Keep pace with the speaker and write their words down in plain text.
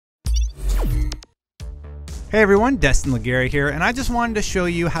Hey everyone, Destin Laguerre here, and I just wanted to show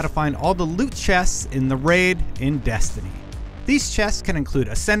you how to find all the loot chests in the raid in Destiny. These chests can include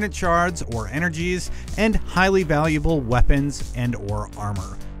Ascendant Shards or Energies, and highly valuable weapons and or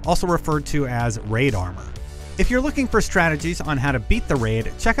armor, also referred to as raid armor. If you're looking for strategies on how to beat the raid,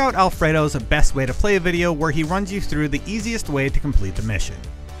 check out Alfredo's Best Way to Play video where he runs you through the easiest way to complete the mission.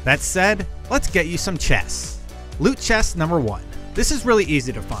 That said, let's get you some chests. Loot chest number 1. This is really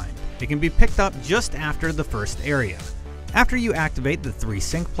easy to find. It can be picked up just after the first area. After you activate the 3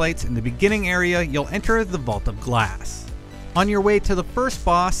 sync plates in the beginning area, you'll enter the Vault of Glass. On your way to the first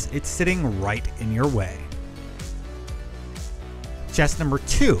boss, it's sitting right in your way. Chest number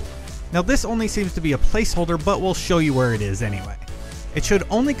 2. Now this only seems to be a placeholder, but we'll show you where it is anyway. It should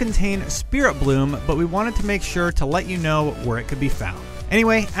only contain Spirit Bloom, but we wanted to make sure to let you know where it could be found.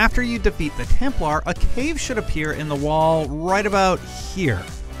 Anyway, after you defeat the Templar, a cave should appear in the wall right about here.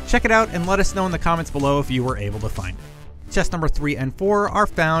 Check it out and let us know in the comments below if you were able to find it. Chest number 3 and 4 are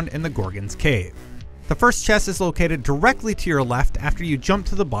found in the Gorgon's Cave. The first chest is located directly to your left after you jump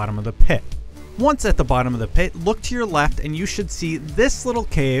to the bottom of the pit. Once at the bottom of the pit, look to your left and you should see this little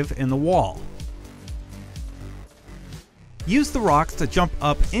cave in the wall. Use the rocks to jump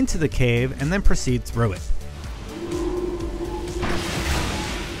up into the cave and then proceed through it.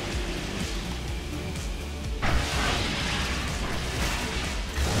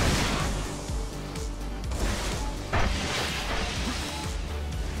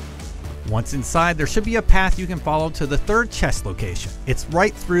 Once inside, there should be a path you can follow to the third chest location. It's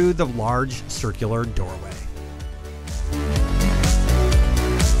right through the large circular doorway.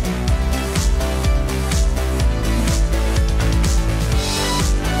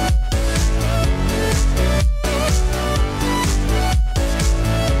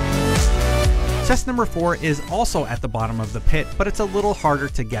 Chest number 4 is also at the bottom of the pit, but it's a little harder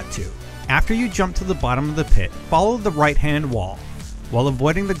to get to. After you jump to the bottom of the pit, follow the right-hand wall. While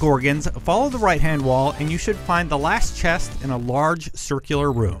avoiding the Gorgons, follow the right-hand wall and you should find the last chest in a large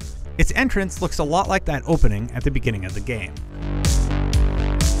circular room. Its entrance looks a lot like that opening at the beginning of the game.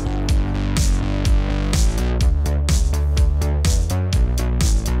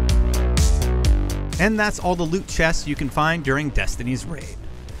 And that's all the loot chests you can find during Destiny's raid.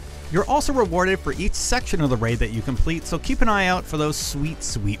 You're also rewarded for each section of the raid that you complete, so keep an eye out for those sweet,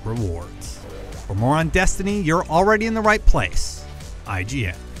 sweet rewards. For more on Destiny, you're already in the right place.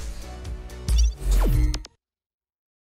 IGN.